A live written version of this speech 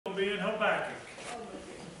being Habakkuk.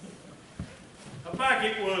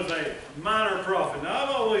 Habakkuk was a minor prophet. Now,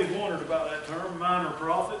 I've always wondered about that term, minor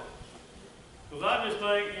prophet. Because I just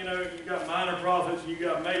think, you know, you got minor prophets, you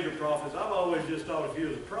got major prophets. I've always just thought if he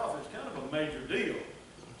was a prophet, it's kind of a major deal.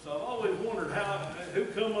 So I've always wondered who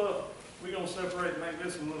come up, we're going to separate and make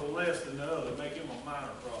this a little less than the other, make him a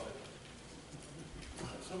minor prophet.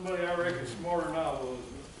 Somebody I reckon smarter than I was.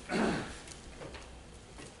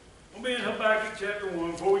 We'll be in Habakkuk chapter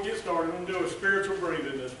 1. Before we get started, we'll do a spiritual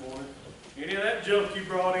breathing this morning. Any of that junk you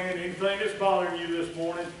brought in, anything that's bothering you this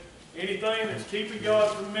morning, anything that's keeping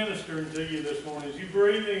God from ministering to you this morning, as you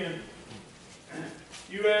breathe in,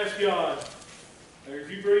 you ask God, or if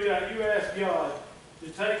you breathe out, you ask God to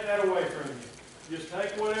take that away from you. Just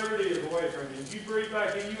take whatever it is away from you. As you breathe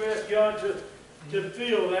back in, you ask God to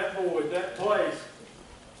fill that void, that place,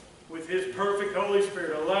 with His perfect Holy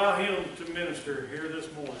Spirit. Allow Him to minister here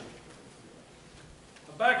this morning.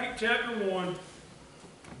 Habakkuk chapter 1,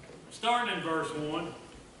 starting in verse 1.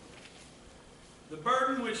 The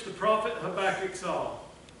burden which the prophet Habakkuk saw.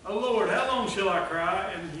 O Lord, how long shall I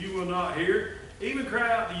cry, and you will not hear? Even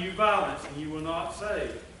cry out to you violence, and you will not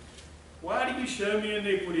save. Why do you show me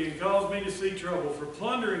iniquity and cause me to see trouble? For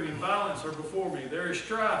plundering and violence are before me. There is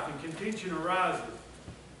strife and contention arises.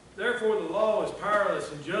 Therefore the law is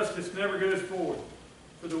powerless, and justice never goes forth.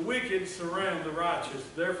 For the wicked surround the righteous.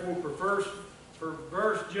 Therefore perverse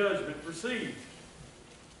judgment proceeds.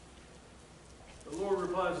 The Lord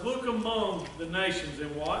replies, look among the nations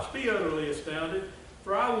and watch. Be utterly astounded.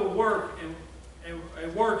 For I will work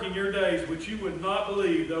in your days which you would not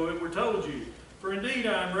believe, though it were told you. For indeed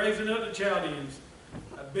I am raising up the Chaldeans,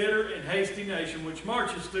 a bitter and hasty nation, which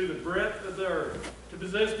marches through the breadth of the earth, to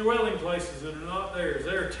possess dwelling places that are not theirs.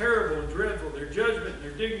 They are terrible and dreadful. Their judgment and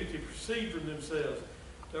their dignity proceed from themselves.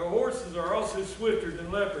 Their horses are also swifter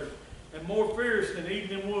than leopards, and more fierce than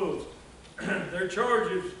evening wolves. Their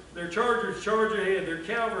chargers charge ahead. Their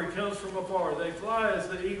cavalry comes from afar. They fly as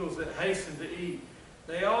the eagles that hasten to eat.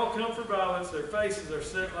 They all come for violence. Their faces are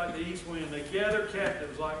set like the east wind. They gather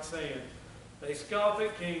captives like sand. They scoff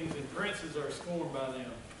at kings, and princes are scorned by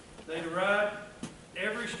them. They deride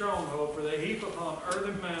every stronghold, for they heap upon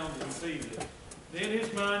earthen mounds and seize it. Then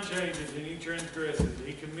his mind changes, and he transgresses.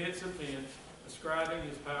 He commits offense, ascribing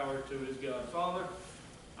his power to his God. Father,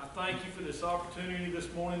 I thank you for this opportunity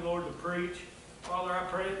this morning, Lord, to preach. Father, I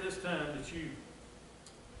pray at this time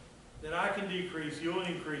that I can decrease, you'll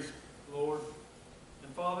increase, Lord.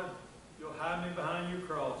 And Father, you'll hide me behind your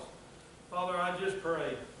cross. Father, I just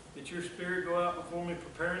pray that your Spirit go out before me,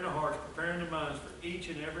 preparing the hearts, preparing the minds for each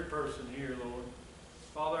and every person here, Lord.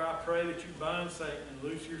 Father, I pray that you bind Satan and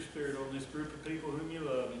loose your Spirit on this group of people whom you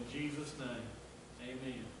love. In Jesus' name,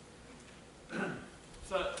 amen.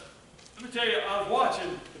 So, let me tell you, I was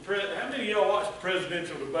watching how many of y'all watched the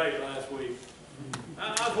presidential debate last week?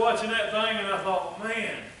 I was watching that thing and I thought,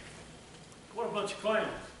 man, what a bunch of clowns.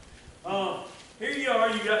 Here you are,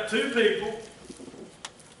 you got two people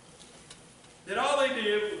that all they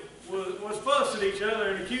did was fuss at each other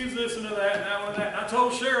and accuse this and that and that and that. And I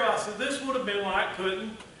told Cheryl, I said, this would have been like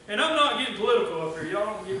putting, and I'm not getting political up here, y'all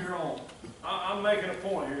don't get me wrong. I'm making a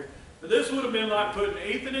point here. But this would have been like putting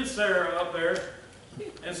Ethan and Sarah up there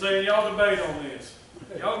and saying, y'all debate on this.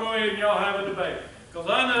 Y'all go ahead and y'all have a debate. Because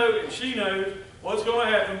I know and she knows what's going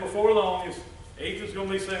to happen before long is Ethan's going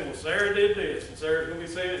to be saying, well, Sarah did this. And Sarah's going to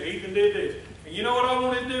be saying, Ethan did this. And you know what I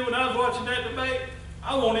wanted to do when I was watching that debate?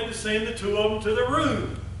 I wanted to send the two of them to the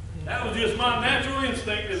room. That was just my natural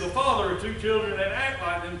instinct as a father of two children that act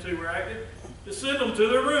like them two were acting, to send them to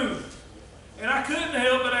their room. And I couldn't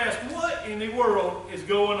help but ask, what in the world is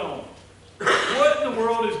going on? What in the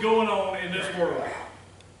world is going on in this world?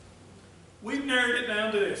 We've narrowed it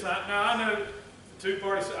down to this. Now, I know the two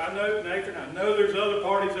parties, I know, Nathan, I know there's other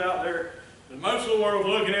parties out there, but most of the world's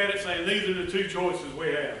looking at it saying these are the two choices we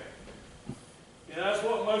have. And that's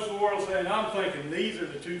what most of the world's saying. I'm thinking these are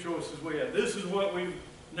the two choices we have. This is what we've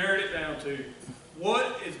narrowed it down to.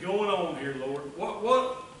 What is going on here, Lord?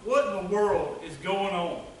 What in the world is going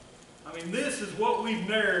on? I mean, this is what we've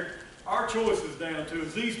narrowed our choices down to,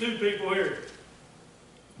 is these two people here.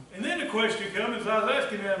 And then the question comes, as I was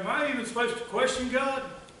asking them, am I even supposed to question God?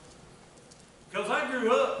 Because when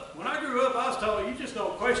I grew up, I was told, you just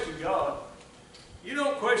don't question God. You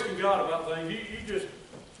don't question God about things.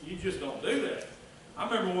 You just don't do that. I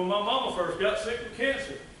remember when my mama first got sick with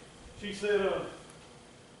cancer. She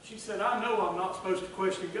said, I know I'm not supposed to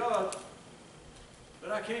question God,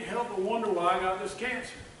 but I can't help but wonder why I got this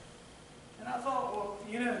cancer. And I thought, well,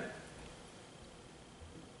 you know,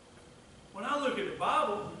 when I look at the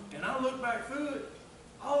Bible and I look back through it,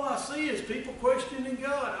 all I see is people questioning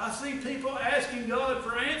God. I see people asking God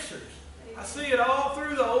for answers. I see it all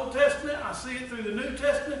through the Old Testament. I see it through the New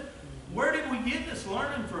Testament. Where did we get this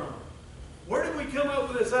learning from? Where did we come up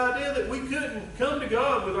with this idea that we couldn't come to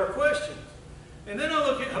God with our questions? And then I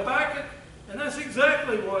look at Habakkuk, and that's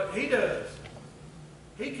exactly what he does.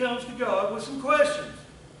 He comes to God with some questions.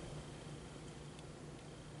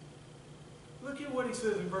 Look at what he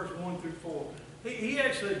says in verse 1 through 4. He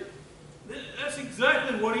actually, that's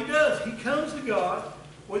exactly what he does. He comes to God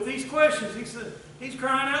with these questions. He says, he's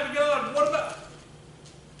crying out to God,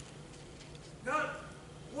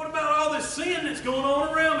 what about all this sin that's going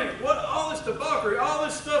on around me? All this debauchery, all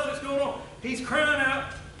this stuff that's going on? He's crying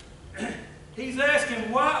out. He's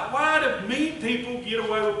asking, why do mean people get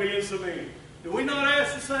away with being so mean? Do we not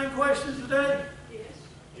ask the same questions today? Yes.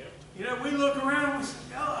 Yep. You know, we look around and we say,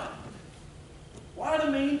 God, why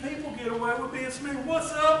do mean people get away with being so mean?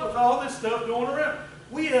 What's up with all this stuff going around?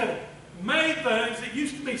 We have made things that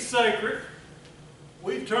used to be sacred.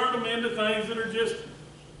 We've turned them into things that are just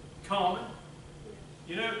common.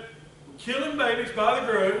 You know, killing babies by the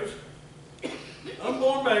groves.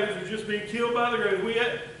 Unborn babies are just being killed by the groves. We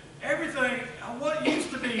had everything, what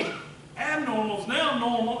used to be abnormal is now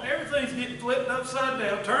normal. Everything's getting flipped upside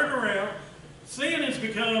down, turned around. Sin has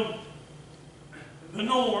become the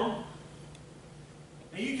norm.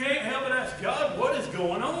 And you can't help but ask God, what is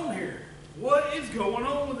going on here? What is going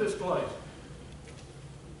on with this place?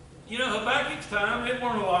 You know, Habakkuk's time, it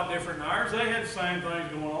weren't a lot different than ours. They had the same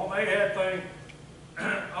things going on. They had things,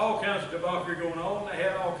 all kinds of debauchery going on. They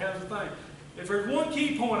had all kinds of things. If there's one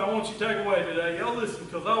key point I want you to take away today, y'all listen,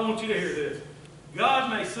 because I want you to hear this. God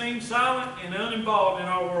may seem silent and uninvolved in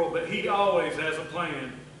our world, but He always has a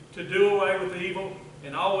plan to do away with evil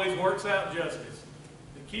and always works out justice.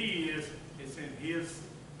 The key is, it's in His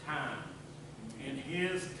time. In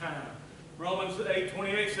His time. Romans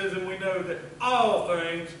 8:28 says, and we know that all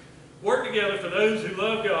things work together for those who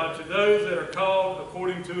love God, to those that are called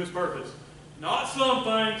according to His purpose. Not some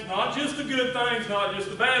things, not just the good things, not just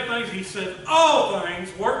the bad things. He said all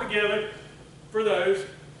things work together for the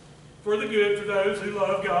good, for those who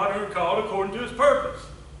love God and are called according to His purpose.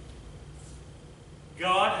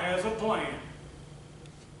 God has a plan.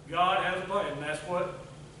 God has a plan. And that's what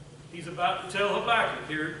He's about to tell Habakkuk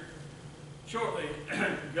here shortly.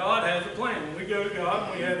 God has a plan. When we go to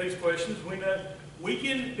God and we have these questions, we know we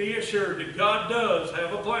can be assured that God does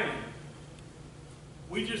have a plan.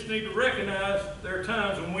 We just need to recognize there are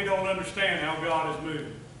times when we don't understand how God is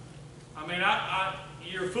moving. I mean,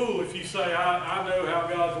 you're a fool if you say, I know how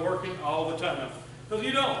God's working all the time. Because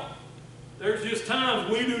you don't. There's just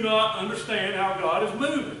times we do not understand how God is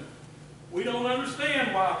moving. We don't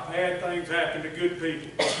understand why bad things happen to good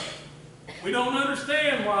people. We don't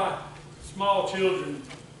understand why small children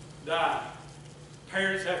die.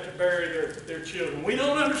 Parents have to bury their children. We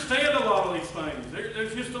don't understand a lot of these things.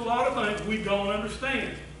 There's just a lot of things we don't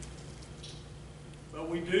understand. But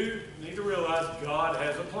we do need to realize God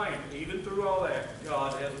has a plan. Even through all that,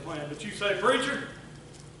 God has a plan. But you say, preacher,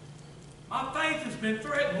 my faith has been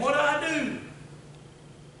threatened. What do I do?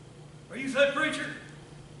 Or you say, preacher,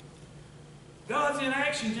 God's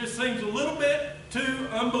inaction just seems a little bit too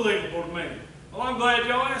unbelievable to me. Well, I'm glad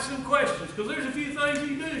y'all asked some questions, because there's a few things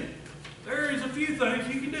you do. There is a few things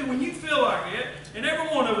you can do when you feel like it, and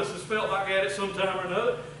every one of us has felt like that at some time or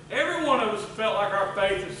another. Every one of us has felt like our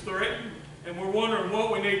faith is threatened, and we're wondering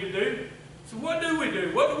what we need to do. So what do we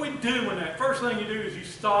do? What do we do when that? First thing you do is you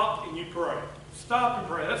stop and you pray. Stop and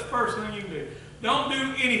pray. That's the first thing you can do. Don't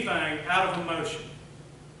do anything out of emotion.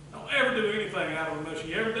 Don't ever do anything out of emotion.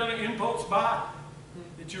 You ever done an impulse buy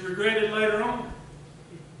that you regretted later on?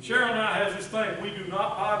 Cheryl and I has this thing. We do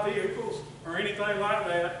not buy vehicles or anything like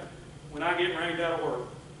that when I get rained out of work.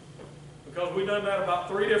 Because we've done that about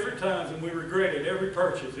 3 different times and we regretted every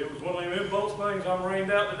purchase. It was one of them impulse things. I'm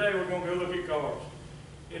rained out today. We're going to go look at cars.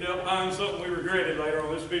 Ended up buying something we regretted later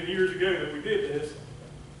on. This has been years ago that we did this.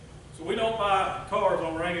 So we don't buy cars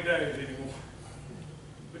on rainy days anymore.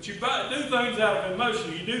 But you do things out of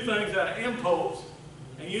emotion. You do things out of impulse.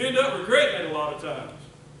 And you end up regretting it a lot of times.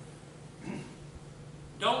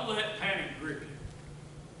 Don't let panic grip you.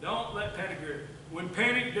 Don't let panic grip you. When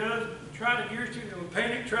panic does try to get you, when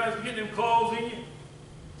panic tries to get them claws in you,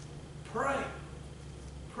 pray.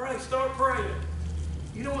 Pray. Start praying.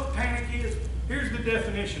 You know what panic is? Here's the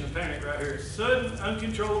definition of panic right here. Sudden,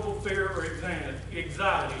 uncontrollable fear or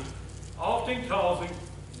anxiety, often causing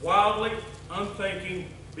wildly unthinking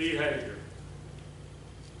behavior.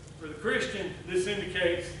 For the Christian, this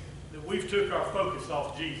indicates that we've took our focus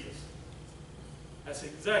off Jesus. That's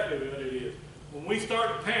exactly what it is. When we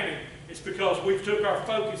start to panic, it's because we've took our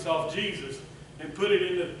focus off Jesus and put it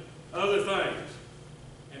into other things.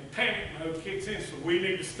 And panic mode kicks in, so we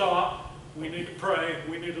need to stop, we need to pray,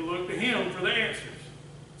 we need to look to Him for the answers.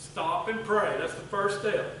 Stop and pray. That's the first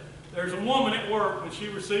step. There's a woman at work when she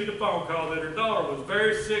received a phone call that her daughter was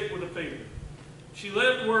very sick with a fever. She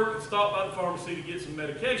left work and stopped by the pharmacy to get some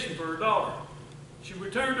medication for her daughter. She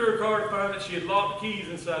returned to her car to find that she had locked the keys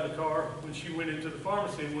inside the car when she went into the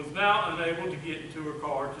pharmacy and was now unable to get into her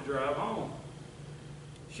car to drive home.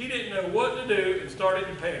 She didn't know what to do and started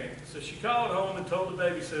to panic, so she called home and told the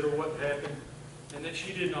babysitter what happened and that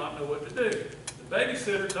she did not know what to do. The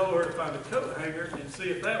babysitter told her to find a coat hanger and see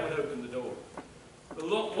if that would open the door. The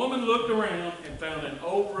woman looked around and found an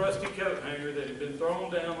old rusty coat hanger that had been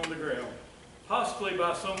thrown down on the ground, possibly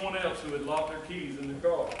by someone else who had locked their keys in the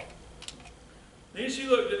car. Then she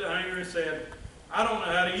looked at the hanger and said, "I don't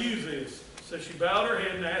know how to use this." So she bowed her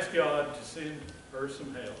head and asked God to send her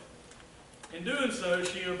some help. In doing so,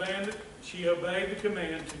 she obeyed the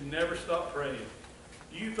command to never stop praying.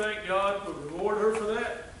 Do you think God would reward her for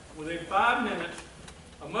that? Within 5 minutes,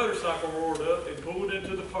 a motorcycle roared up and pulled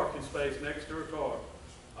into the parking space next to her car.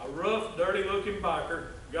 A rough, dirty-looking biker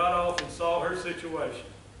got off and saw her situation.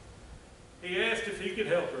 He asked if he could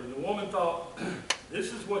help her. The woman thought,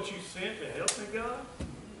 "This is what you sent to help me, God?"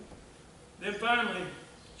 Then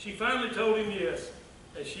she finally told him yes,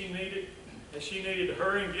 as she needed to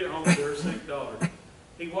hurry and get home to her sick daughter.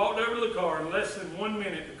 He walked over to the car. In less than 1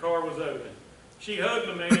 minute, the car was open. She hugged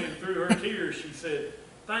the man, and through her tears, she said,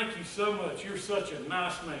 "Thank you so much. You're such a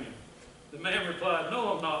nice man." The man replied,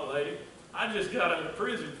 "No, I'm not, lady. I just got out of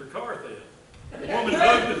prison for car theft."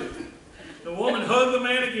 The woman hugged the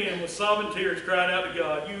man again with sobbing tears, cried out to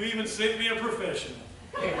God, "You even sent me a professional."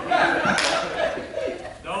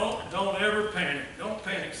 Don't ever panic. Don't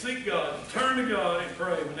panic. Seek God. Turn to God and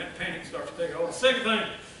pray when that panic starts to take hold. The second thing,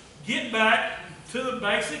 get back to the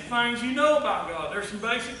basic things you know about God. There's some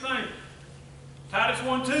basic things. Titus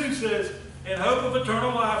 1:2 says, "In hope of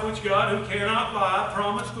eternal life, which God, who cannot lie,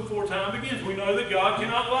 promised before time begins." We know that God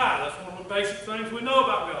cannot lie. That's one of the basic things we know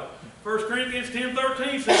about God. 1 Corinthians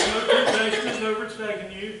 10:13 says, "No temptation has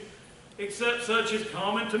overtaken you, except such as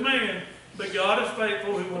common to man. But God is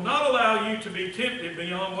faithful, who will not allow you to be tempted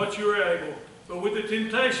beyond what you are able, but with the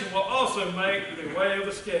temptation will also make the way of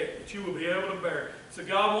escape that you will be able to bear." So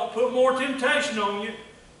God won't put more temptation on you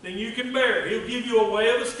than you can bear. He'll give you a way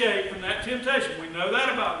of escape from that temptation. We know that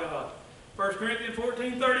about God. 1 Corinthians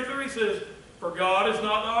 14:33 says, "For God is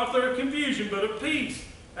not the author of confusion, but of peace,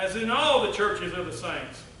 as in all the churches of the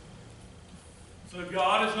saints." So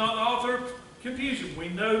God is not the author of confusion. We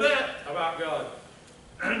know that about God.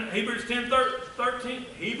 Hebrews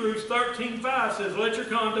 13:5 says, "Let your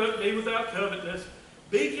conduct be without covetousness.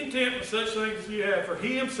 Be content with such things as you have, for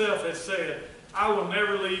He Himself has said, I will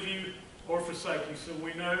never leave you or forsake you." So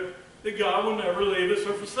we know that God will never leave us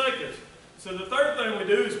or forsake us. So the third thing we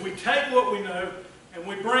do is we take what we know and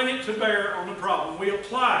we bring it to bear on the problem. We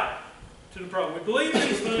apply it to the problem. We believe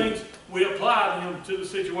these things, we apply them to the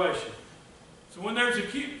situation. So when there's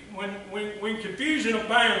when confusion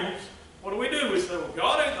abounds, what do? We say, "Well,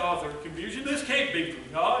 God ain't the author of confusion. This can't be from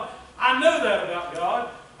God. I know that about God.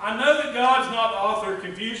 I know that God's not the author of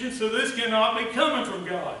confusion, so this cannot be coming from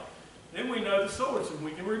God." Then we know the source and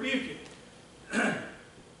we can rebuke it.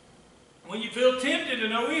 When you feel tempted to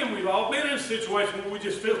no end, we've all been in a situation where we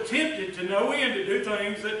just feel tempted to no end to do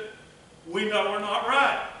things that we know are not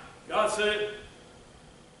right. God said,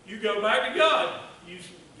 "You go back to God."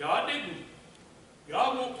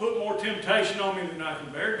 God won't put more temptation on me than I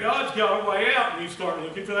can bear. God's got a way out, and you start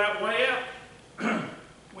looking for that way out.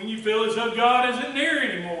 When you feel as though God isn't near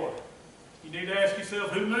anymore, you need to ask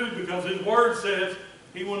yourself, who knew? Because His Word says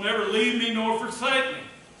He will never leave me nor forsake me.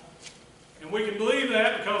 And we can believe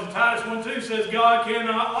that because Titus 1:2 says God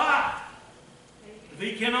cannot lie. If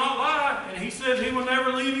He cannot lie, and He says He will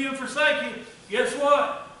never leave you and forsake you, guess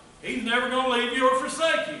what? He's never going to leave you or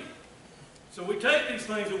forsake you. So we take these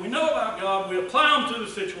things that we know about God, we apply them to the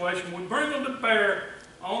situation, we bring them to bear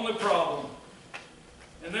on the problem.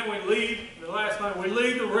 And then the last thing, we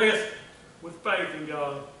leave the rest with faith in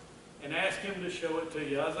God and ask Him to show it to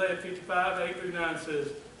you. Isaiah 55:8-9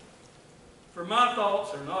 says, "For my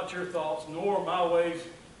thoughts are not your thoughts, nor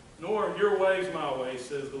are your ways my ways,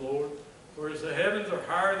 says the Lord. For as the heavens are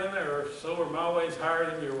higher than the earth, so are my ways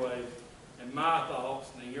higher than your ways, and my thoughts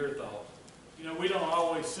than your thoughts." You know, we don't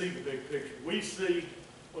always see the big picture. We see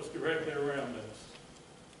what's directly around us.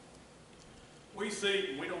 We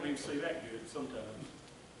don't even see that good sometimes.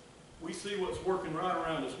 We see what's working right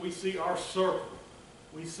around us. We see our circle.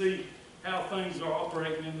 We see how things are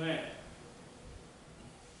operating in that.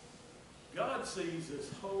 God sees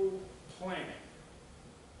this whole planet.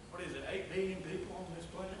 what is it, 8 billion people on this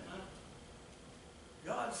planet now?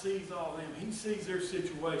 God sees all them. He sees their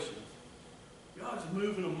situations. God's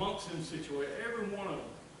moving amongst them situations, every one of them,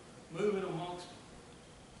 moving amongst them.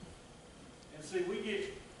 And see, we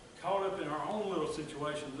get caught up in our own little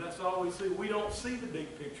situations. That's all we see. We don't see the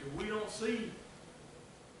big picture. We don't see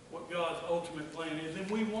what God's ultimate plan is, and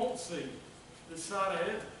we won't see this side of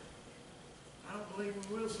heaven. I don't believe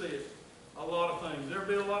we will see it. A lot of things. There'll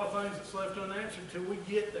be a lot of things that's left unanswered till we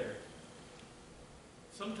get there.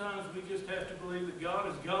 Sometimes we just have to believe that God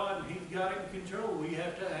is God and He's got it in control. We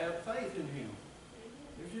have to have faith in Him.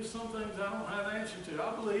 There's just some things I don't have the answer to.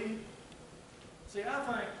 I believe. See, I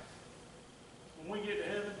think when we get to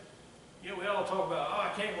heaven, we all talk about, oh,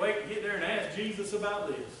 I can't wait to get there and ask Jesus about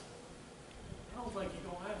this. I don't think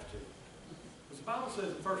you're going to have to. Because the Bible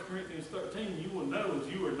says in 1 Corinthians 13, you will know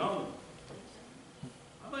as you are known.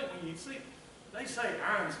 I think when you see, they say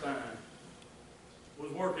Einstein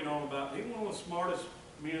was working on he was one of the smartest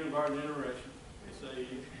men of our generation. They say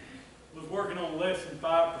he was working on less than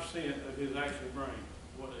 5% of his actual brain,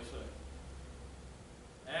 is what they say.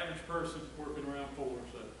 Average person working around 4 or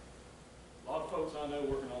so. A lot of folks I know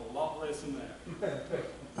working on a lot less than that.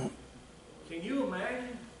 Can you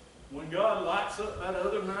imagine when God lights up that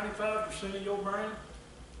other 95% of your brain?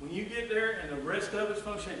 When you get there and the rest of it's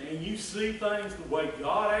functioning and you see things the way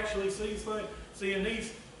God actually sees things, seeing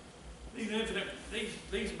these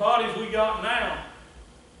bodies we got now,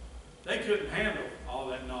 they couldn't handle all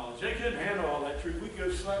that knowledge. They couldn't handle all that truth. We go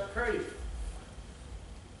slap crazy.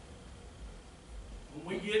 When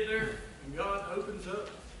we get there and God opens up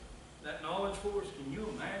that knowledge for us, can you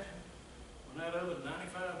imagine when that other 95% of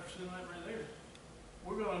that right there,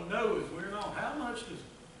 we're going to know as we're known.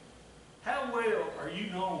 How well are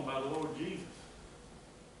you known by the Lord Jesus?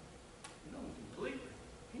 You know Him completely.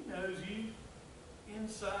 He knows you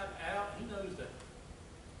inside out. He knows the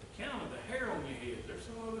count of the hair on your head. There's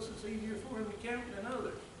some of us it's easier for Him to count than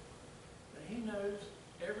others. But He knows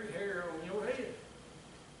every hair on your head.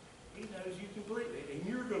 He knows you completely. And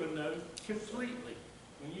you're going to know completely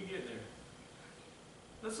when you get there.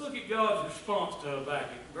 Let's look at God's response to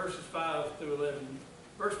Habakkuk, verses 5 through 11.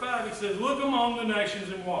 Verse 5, He says, look among the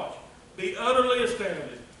nations and watch. Be utterly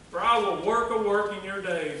astounded, for I will work a work in your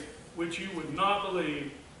days which you would not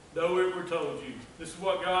believe, though it were told you. This is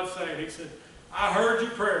what God's saying. He said, I heard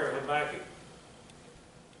your prayer, Habakkuk.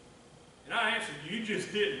 And I answered. You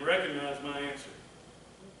just didn't recognize my answer.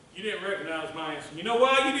 You didn't recognize my answer. You know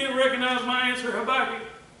why you didn't recognize my answer, Habakkuk?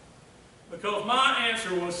 Because my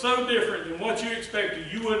answer was so different than what you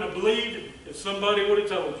expected, you wouldn't have believed if somebody would have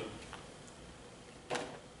told you.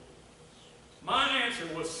 My answer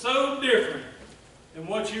was so different than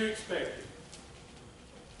what you expected.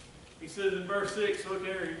 He says in verse 6, look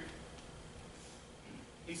here.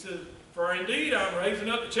 He says, for indeed I'm raising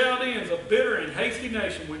up the Chaldeans, a bitter and hasty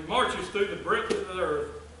nation, which marches through the breadth of the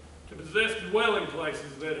earth to possess dwelling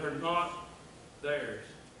places that are not theirs.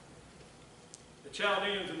 The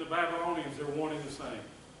Chaldeans and the Babylonians are one and the same.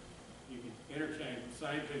 You can interchange the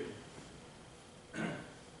same people.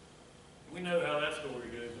 We know how that story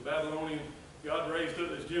goes. The Babylonians, God raised up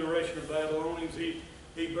this generation of Babylonians.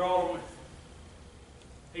 He brought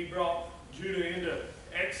Judah into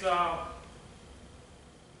exile.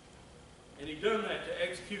 And He done that to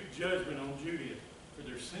execute judgment on Judah for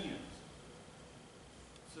their sins.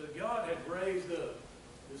 So God had raised up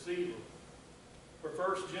this evil for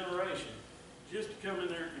first generation just to come in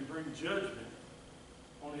there and bring judgment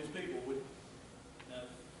on His people. Now,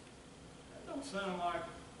 that don't sound like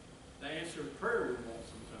the answer to prayer we want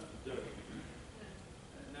sometimes, does it?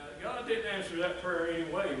 Now, God didn't answer that prayer any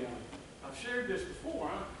way He wanted. I've shared this before.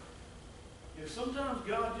 Sometimes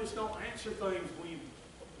God just don't answer things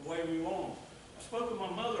the way we want them. I spoke with my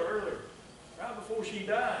mother earlier, right before she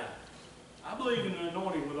died. I believe in the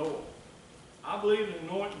anointing with oil. I believe in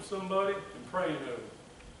anointing somebody and praying over them.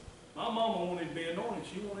 My mama wanted to be anointed.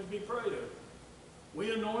 She wanted to be prayed over.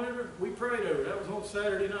 We anointed her. We prayed over her. That was on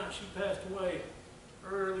Saturday night. She passed away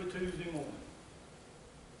early Tuesday morning.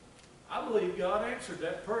 I believe God answered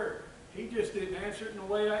that prayer. He just didn't answer it in the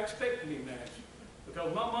way I expected Him to answer.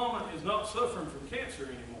 Because my mama is not suffering from cancer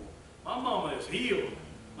anymore. My mama is healed.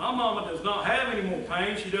 My mama does not have any more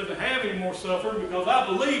pain. She doesn't have any more suffering because I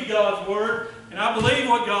believe God's Word and I believe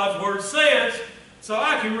what God's Word says, so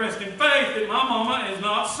I can rest in faith that my mama is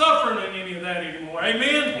not suffering in any of that anymore.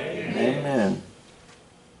 Amen? Amen.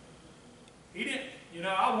 He didn't,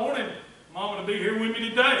 I wanted mama to be here with me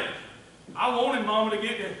today. I wanted mama to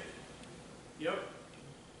get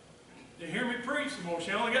to hear me preach some more.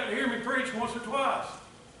 She only got to hear me preach once or twice.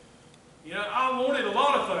 I wanted a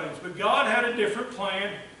lot of things, but God had a different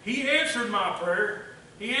plan. He answered my prayer.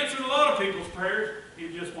 He answered a lot of people's prayers.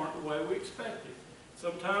 It just weren't the way we expected.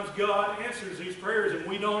 Sometimes God answers these prayers and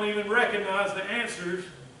we don't even recognize the answers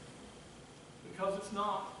because it's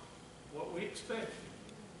not what we expected.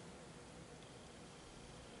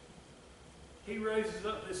 He raises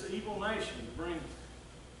up this evil nation to bring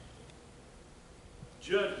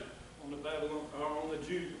judgment on the Babylon, or on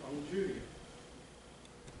Judah.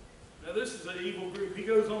 Now this is an evil group. He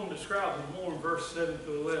goes on to describe them more in verse 7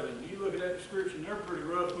 to 11. You look at that description, they're a pretty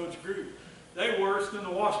rough bunch of group. They're worse than the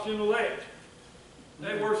Washington elect.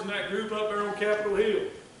 They're worse than that group up there on Capitol Hill.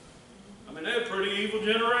 I mean, they're a pretty evil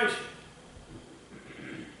generation.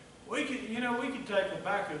 We could take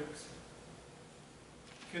Habakkuk's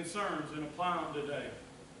concerns and apply them today.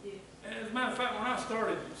 Yeah. And as a matter of fact, when I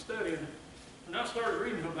started studying, when I started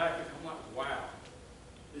reading Habakkuk, I'm like, wow,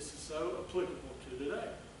 this is so applicable to today.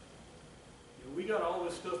 We got all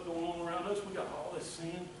this stuff going on around us. We got all this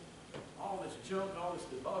sin, all this junk, all this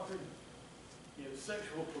debauchery,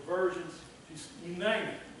 sexual perversions, just you name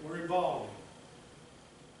it, we're involved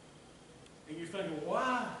in. And you're thinking,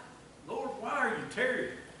 why? Lord, why are you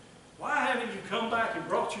tarrying? Why haven't you come back and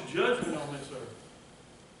brought your judgment on this earth?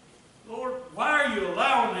 Lord, why are you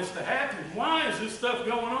allowing this to happen? Why is this stuff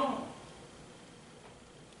going on?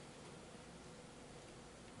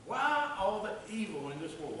 Why all the evil in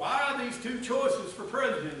this world? Why are these two choices for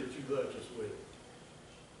president that you left us with?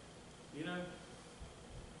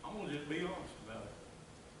 I'm going to just be honest about it.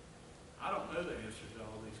 I don't know the answers to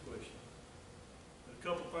all these questions. But a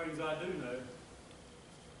couple things I do know.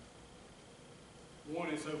 One,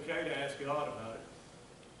 it's okay to ask God about it.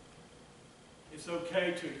 It's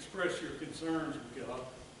okay to express your concerns with God.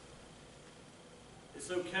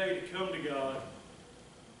 It's okay to come to God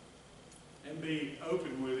and be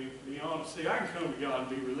open with Him, be honest. See, I can come to God and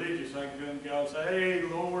be religious. I can come to God and say, hey,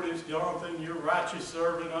 Lord, it's Johnathan, your righteous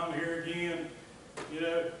servant. I'm here again.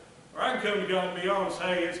 Or I can come to God and be honest.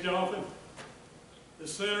 Hey, it's Johnathan, the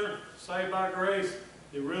sinner, saved by grace,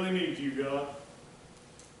 that really needs you, God.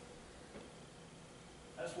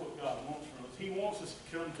 That's what God wants from us. He wants us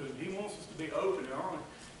to come to Him. He wants us to be open and honest.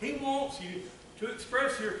 He wants you to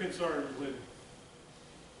express your concerns with Him.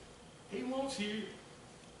 He wants you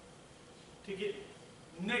to get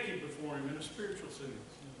naked before Him in a spiritual sense.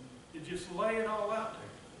 To just lay it all out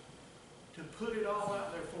there. To put it all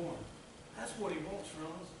out there for Him. That's what He wants from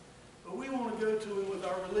us. But we want to go to Him with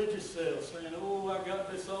our religious selves saying, oh, I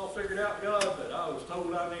got this all figured out, God, but I was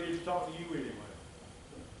told I needed to talk to you anyway.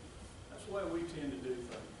 That's the way we tend to do things.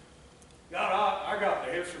 God, I got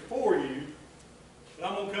the answer for you, but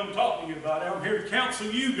I'm going to come talk to you about it. I'm here to counsel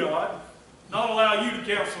you, God. Not allow you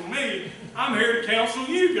to counsel me. I'm here to counsel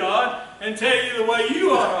you, God, and tell you the way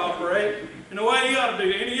you ought to operate and the way you ought to do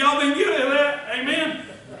it. Any of y'all been guilty of that? Amen?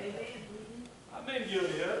 Amen. I've been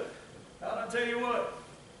guilty of it. God, I tell you what.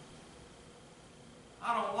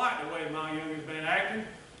 I don't like the way my youngest been acting.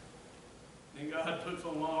 And God puts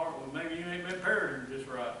on my heart, well, maybe you ain't been parenting just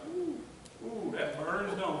right. Ooh, that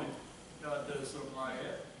burns, don't it? God does something like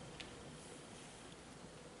that.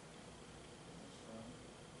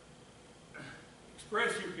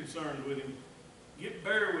 Express your concerns with Him. Get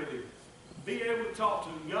better with Him. Be able to talk to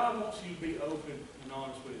Him. God wants you to be open and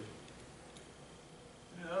honest with Him.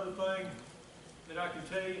 And the other thing that I can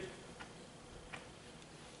tell you,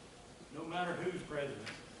 no matter who's president,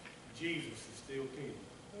 Jesus is still king.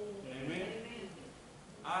 Amen?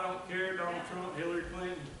 I don't care, Donald Trump, Hillary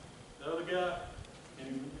Clinton, the other guy, can't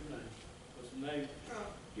even remember his name. What's his name?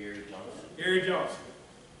 Gary Johnson. Gary Johnson.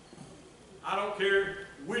 I don't care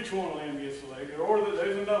which one of them gets elected, or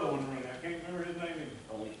there's another one running. I can't remember his name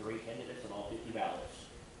either. Only 3 candidates and all 50 ballots.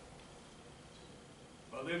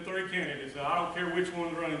 Well, them 3 candidates, I don't care which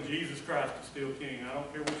one's running, Jesus Christ is still king. I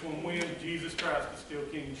don't care which one wins, Jesus Christ is still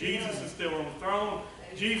king. Jesus is still on the throne.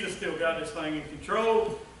 Jesus still got this thing in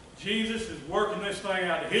control. Jesus is working this thing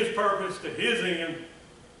out to His purpose, to His end.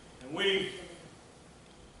 And we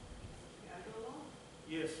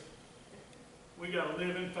got to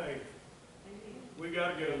live in faith. We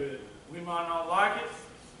got to go with it. We might not like it.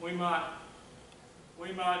 We might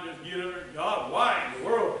just get under it. God, why in the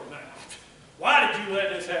world? Why did you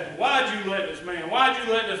let this happen? Why did you let this man? Why did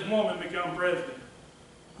you let this woman become president?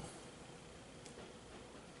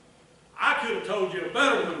 I could have told you a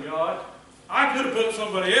better one, God. I could have put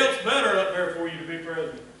somebody else better up there for you to be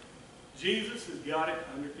president. Jesus has got it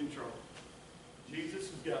under control.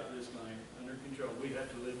 Jesus has got this thing under control. We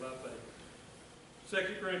have to live by faith.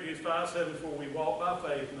 2 Corinthians 5:7, for we walk by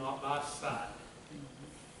faith, not by sight.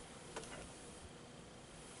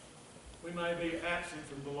 We may be absent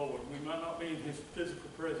from the Lord. We might not be in His physical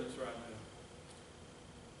presence right now.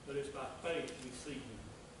 But it's by faith we see Him.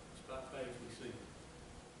 It's by faith we see Him.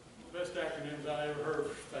 Best acronyms I ever heard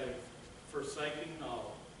for faith. Forsaking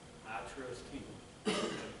all, I trust Him.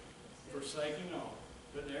 Forsaking all.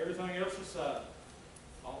 Putting everything else aside.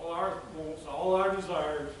 All our wants, all our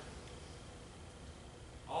desires,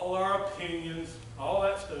 all our opinions, all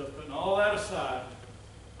that stuff, putting all that aside,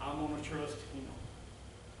 I'm going to trust Him.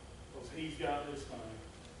 Because He's got this thing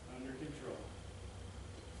under control.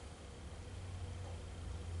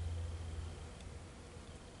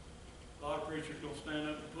 A lot of preachers going to stand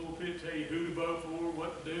up in the pulpit, tell you who to vote for,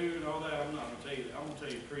 what to do, and all that. I'm not going to tell you that. I'm going to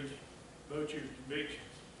tell you, preach, vote your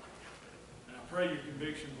convictions. And I pray your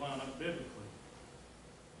convictions line up biblically.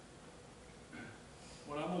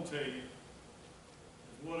 What I'm going to tell you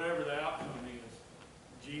is whatever the outcome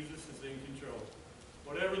is, Jesus is in control.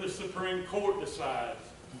 Whatever the Supreme Court decides,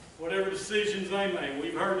 whatever decisions they make,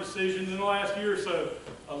 we've heard decisions in the last year or so,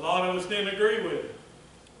 a lot of us didn't agree with it.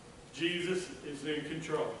 Jesus is in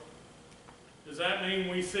control. Does that mean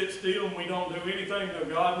we sit still and we don't do anything? No,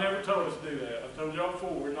 God never told us to do that. I've told y'all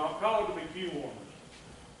before, we're not called to be pew warmers.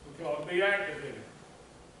 We're called to be active in it.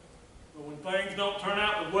 But when things don't turn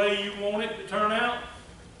out the way you want it to turn out,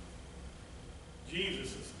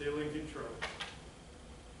 Jesus is still in control.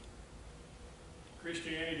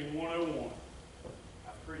 Christianity 101.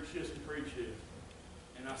 I preach this and preach this.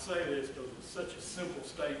 And I say this because it's such a simple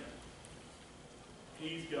statement.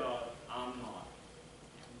 He's God, I'm not.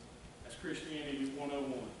 That's Christianity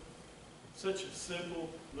 101. Such a simple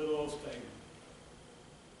little old statement.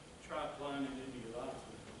 Try applying it into your life.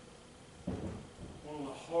 One of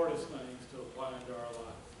the hardest things to apply into our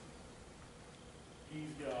life.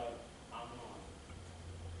 He's God, I'm not.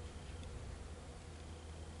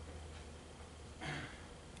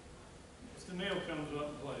 Mr. Neil comes up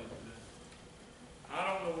and plays today. I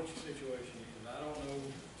don't know what your situation is. I don't know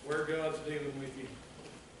where God's dealing with you.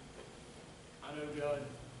 I know God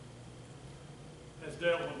has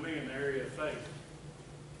dealt with me in the area of faith,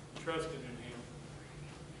 trusting in Him.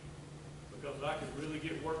 Because I could really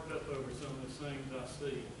get worked up over some of the things I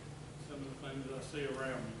see, some of the things I see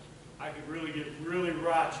around me. I could really get really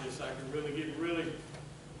righteous. I could really get really,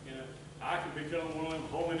 I could become one of them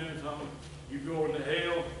holy in tongue. You going to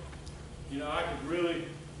hell. I could really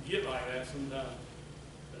get like that sometimes.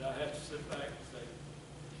 But I have to sit back and say,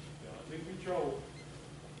 God's in control.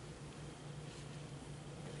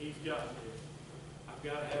 He's got this. I've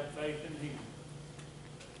got to have faith in Him.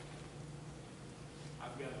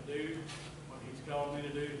 I've got to do what He's called me to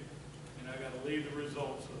do, and I've got to leave the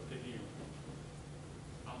results up to Him.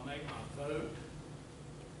 I'll make my vote.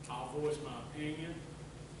 I'll voice my opinion,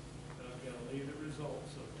 but I've got to leave the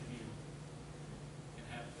results up to Him and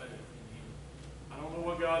have faith in Him. I don't know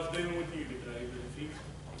what God's doing with you today, but if He's,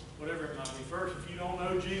 whatever it might be, first, if you don't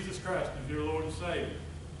know Jesus Christ as your Lord and Savior,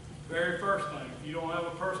 very first thing, if you don't have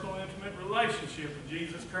a personal, intimate relationship with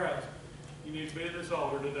Jesus Christ, you need to be at this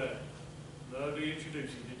altar today. Love to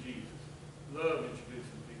introduce you to Jesus. Love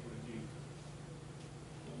introducing people to Jesus.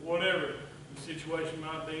 Whatever the situation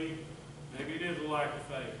might be, maybe it is a lack of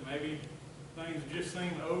faith. Maybe things just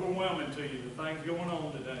seem overwhelming to you, the things going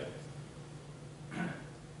on today.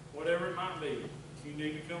 Whatever it might be, if you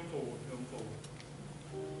need to come forward, come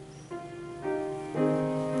forward.